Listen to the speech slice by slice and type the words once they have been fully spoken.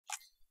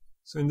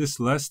So in this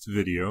last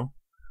video,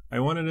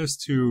 I wanted us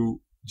to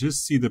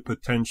just see the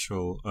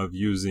potential of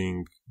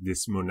using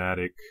this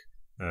monadic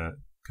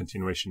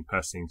continuation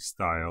passing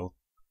style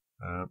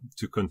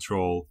to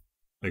control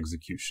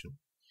execution.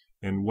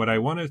 And what I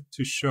wanted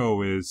to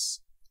show is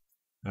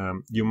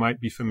you might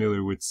be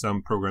familiar with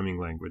some programming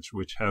language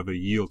which have a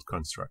yield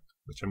construct,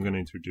 which I'm going to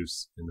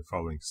introduce in the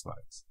following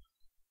slides.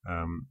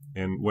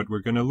 And what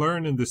we're going to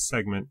learn in this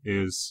segment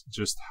is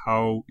just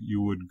how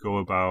you would go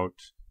about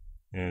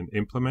and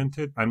implement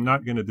it. I'm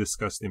not going to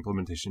discuss the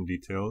implementation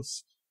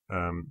details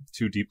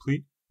too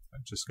deeply.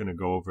 I'm just going to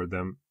go over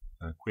them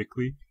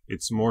quickly.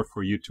 It's more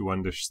for you to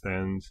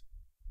understand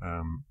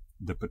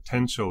the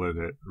potential of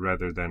it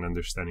rather than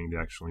understanding the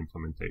actual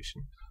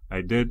implementation. I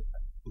did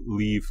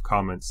leave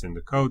comments in the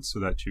code so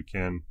that you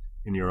can,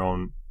 in your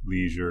own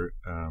leisure,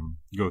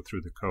 go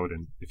through the code,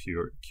 and if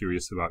you're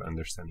curious about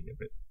understanding a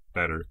bit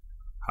better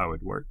how it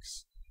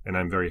works. And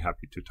I'm very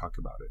happy to talk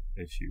about it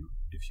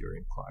if you're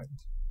inclined.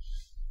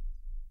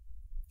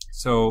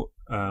 So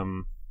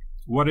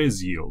what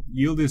is yield?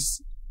 Yield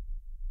is,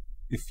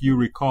 if you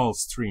recall,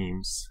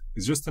 streams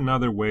is just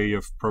another way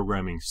of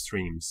programming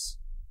streams,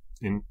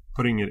 in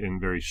putting it in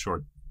very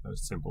short,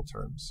 simple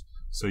terms.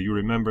 So you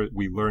remember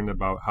we learned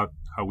about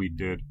how we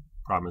did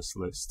promise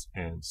list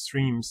and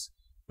streams.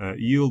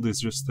 Yield is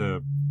just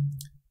a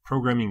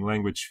programming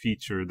language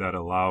feature that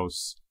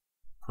allows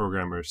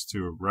programmers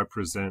to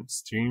represent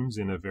streams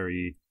in a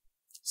very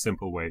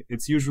simple way.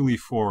 It's usually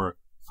for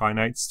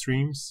finite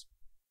streams,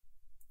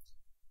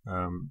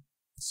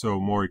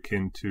 so more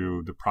akin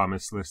to the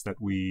promise list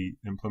that we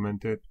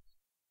implemented,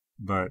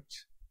 but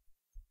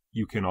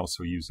you can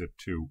also use it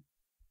to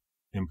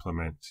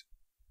implement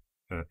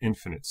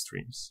infinite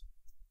streams.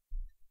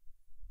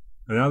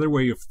 Another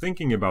way of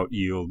thinking about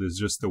yield is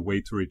just a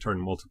way to return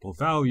multiple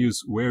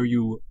values where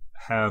you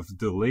have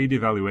delayed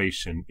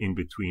evaluation in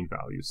between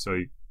values. So,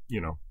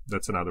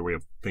 that's another way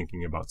of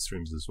thinking about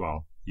streams as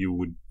well.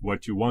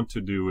 What you want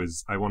to do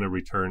is, I want to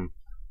return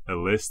a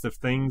list of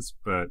things,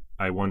 but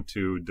I want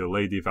to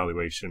delay the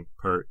evaluation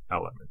per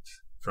element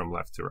from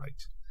left to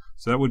right.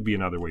 So that would be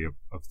another way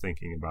of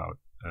thinking about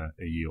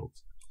a yield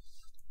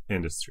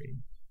and a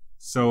stream.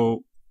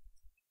 So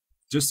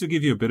just to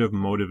give you a bit of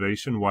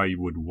motivation why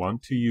you would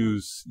want to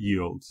use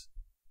yield,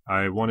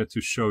 I wanted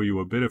to show you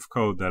a bit of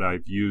code that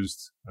I've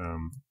used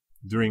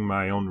during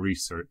my own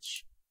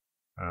research.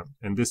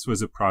 And this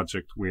was a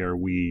project where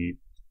we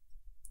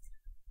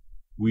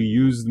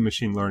used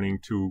machine learning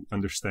to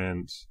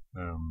understand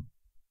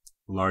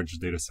large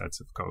data sets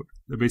of code.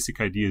 The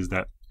basic idea is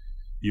that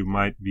you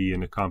might be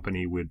in a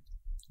company with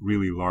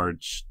really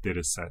large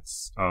data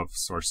sets of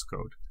source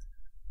code.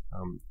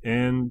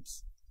 And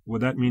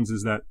what that means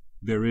is that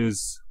there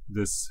is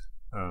this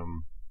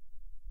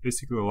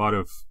basically a lot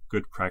of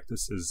good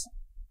practices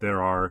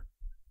there are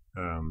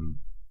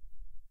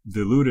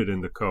diluted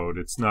in the code.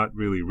 It's not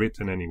really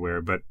written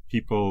anywhere, but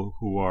people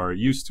who are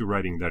used to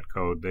writing that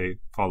code, they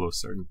follow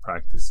certain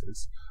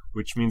practices,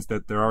 which means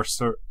that there are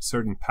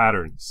certain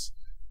patterns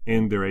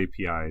in their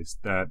APIs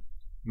that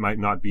might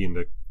not be in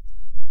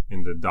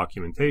the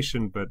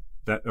documentation, but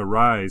that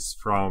arise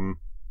from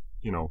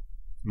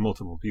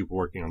multiple people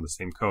working on the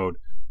same code,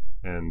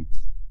 and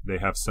they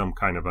have some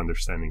kind of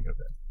understanding of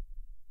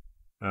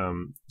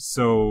it.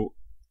 So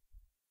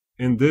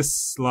in this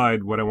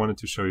slide, what I wanted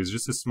to show you is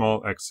just a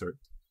small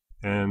excerpt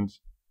and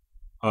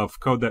of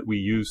code that we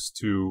use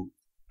to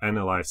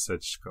analyze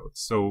such code.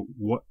 So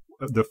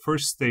the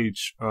first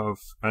stage of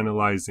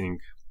analyzing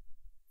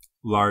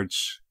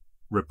large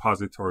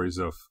repositories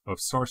of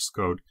source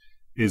code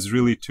is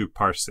really to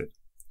parse it.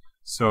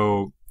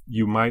 So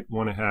you might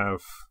want to have,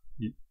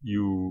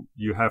 you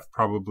have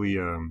probably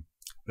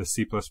a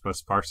C++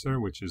 parser,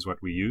 which is what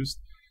we used,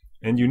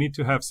 and you need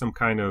to have some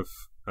kind of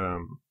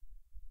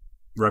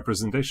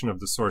representation of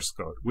the source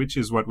code, which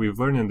is what we've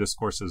learned in this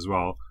course as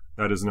well.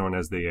 That is known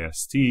as the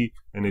AST,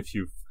 and if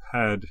you've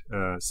had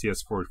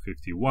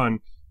CS450,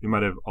 you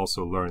might have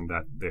also learned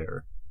that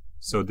there.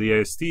 So the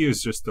AST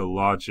is just a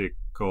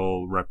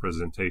logical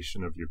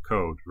representation of your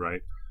code,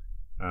 right?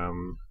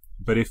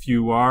 But if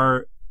you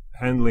are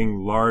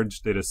handling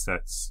large data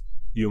sets,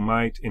 you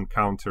might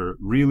encounter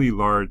really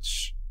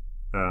large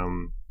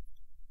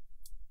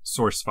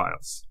source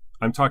files.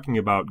 I'm talking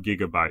about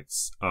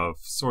gigabytes of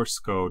source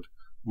code,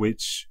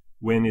 which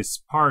when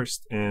is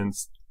parsed and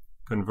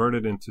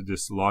converted into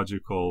this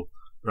logical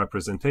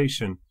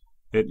representation,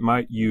 it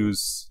might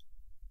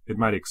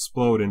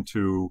explode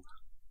into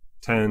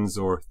tens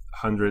or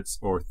hundreds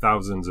or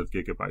thousands of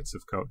gigabytes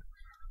of code.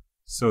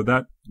 So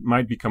that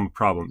might become a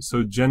problem.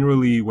 So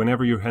generally,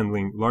 whenever you're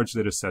handling large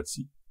data sets,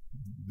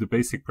 the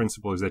basic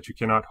principle is that you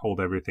cannot hold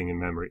everything in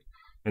memory,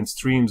 and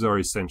streams are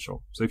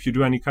essential. So if you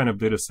do any kind of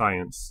data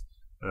science,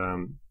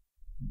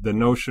 the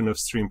notion of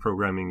stream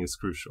programming is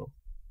crucial.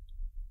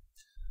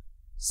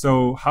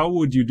 So how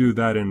would you do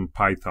that in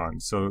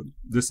Python? So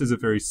this is a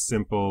very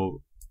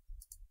simple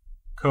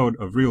code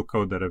of real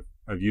code that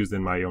I've used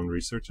in my own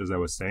research, as I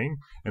was saying.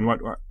 And what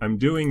I'm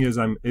doing is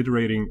I'm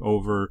iterating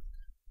over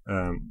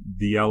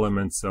the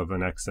elements of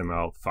an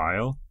XML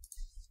file.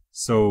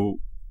 So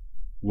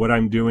what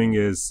I'm doing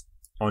is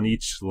on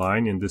each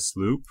line in this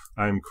loop,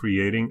 I'm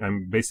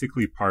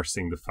basically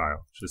parsing the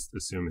file. Just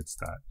assume it's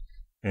that.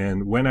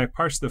 And when I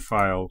parse the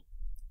file,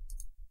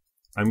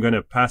 I'm going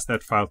to pass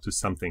that file to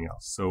something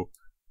else. So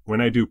when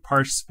I do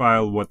parse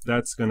file, what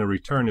that's going to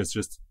return is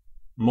just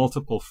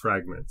multiple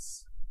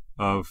fragments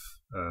of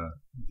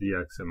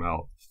the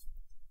XML.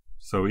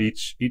 So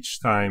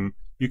each time,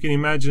 you can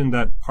imagine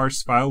that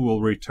parse file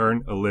will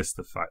return a list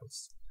of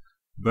files.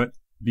 But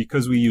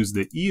because we use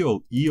the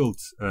yield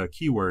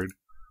keyword,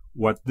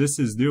 what this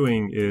is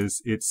doing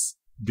is it's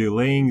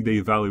delaying the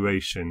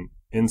evaluation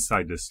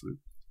inside this loop.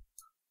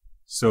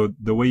 So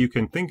the way you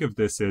can think of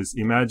this is,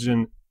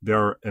 imagine there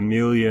are a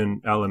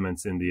million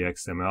elements in the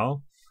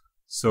XML.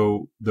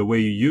 So the way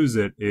you use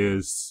it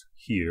is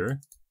here.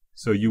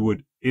 So you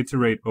would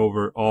iterate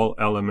over all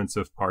elements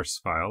of parse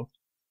file.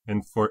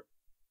 And for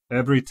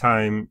every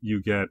time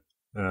you get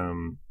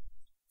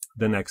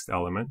the next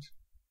element,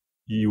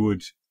 you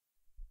would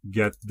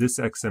get this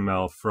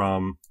XML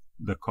from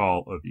the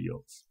call of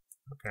yields.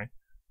 Okay.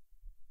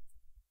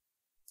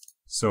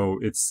 So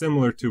it's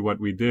similar to what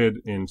we did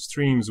in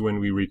streams when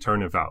we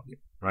return a value,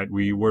 right?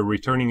 We were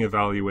returning a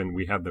value and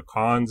we had the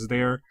cons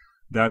there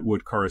that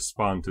would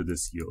correspond to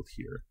this yield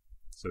here.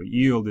 So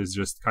yield is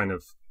just kind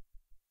of,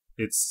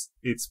 it's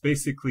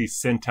basically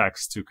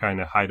syntax to kind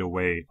of hide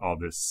away all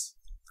this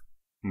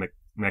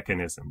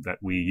mechanism that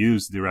we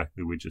use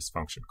directly with just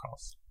function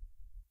calls.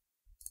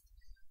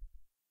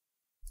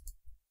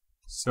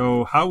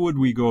 So how would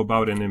we go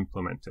about and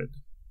implement it?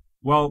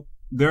 Well,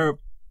 there are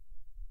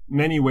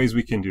many ways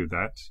we can do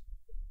that.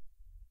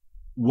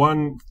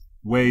 One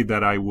way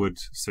that I would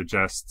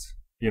suggest,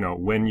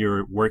 when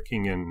you're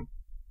working in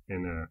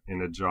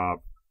a job,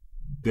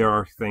 there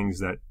are things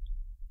that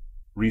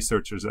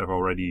researchers have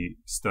already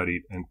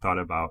studied and thought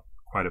about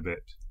quite a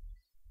bit.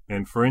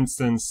 And for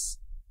instance,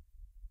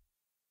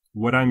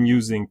 what I'm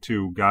using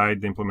to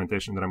guide the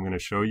implementation that I'm going to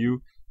show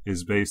you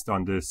is based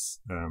on this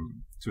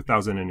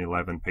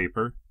 2011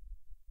 paper,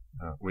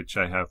 which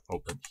I have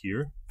opened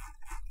here.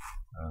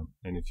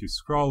 And if you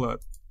scroll up,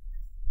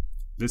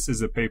 this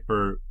is a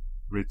paper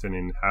written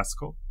in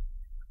Haskell.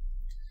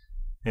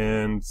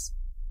 And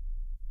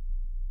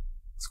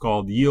it's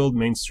called Yield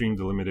Mainstream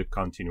Delimited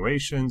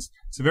Continuations.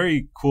 It's a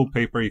very cool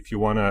paper if you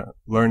want to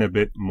learn a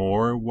bit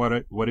more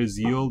what is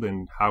yield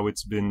and how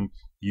it's been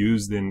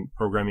used in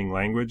programming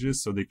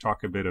languages. So they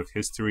talk a bit of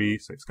history.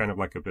 So it's kind of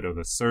like a bit of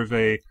a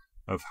survey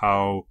of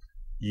how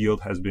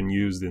yield has been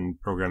used in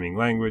programming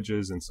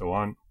languages and so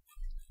on.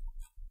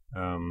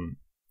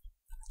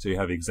 So you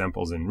have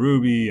examples in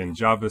Ruby and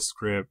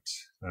JavaScript,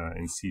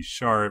 in C#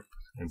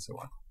 and so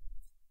on,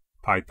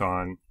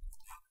 Python.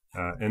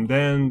 And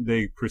then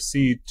they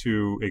proceed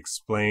to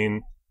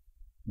explain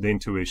the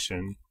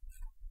intuition.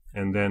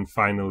 And then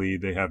finally,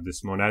 they have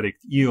this monadic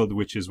yield,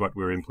 which is what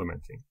we're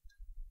implementing.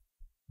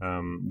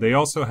 They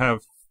also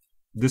have,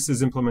 this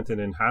is implemented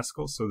in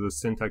Haskell, so the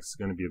syntax is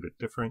going to be a bit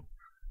different.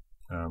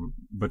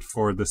 But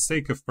for the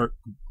sake of,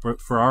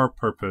 for our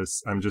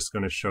purpose, I'm just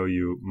going to show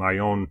you my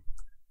own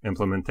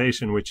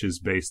implementation, which is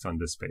based on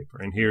this paper.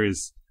 And here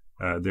is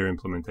their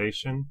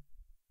implementation.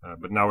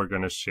 But now we're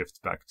going to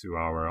shift back to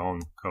our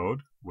own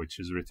code, which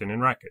is written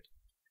in Racket.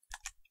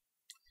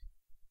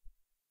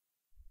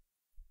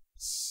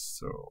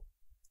 So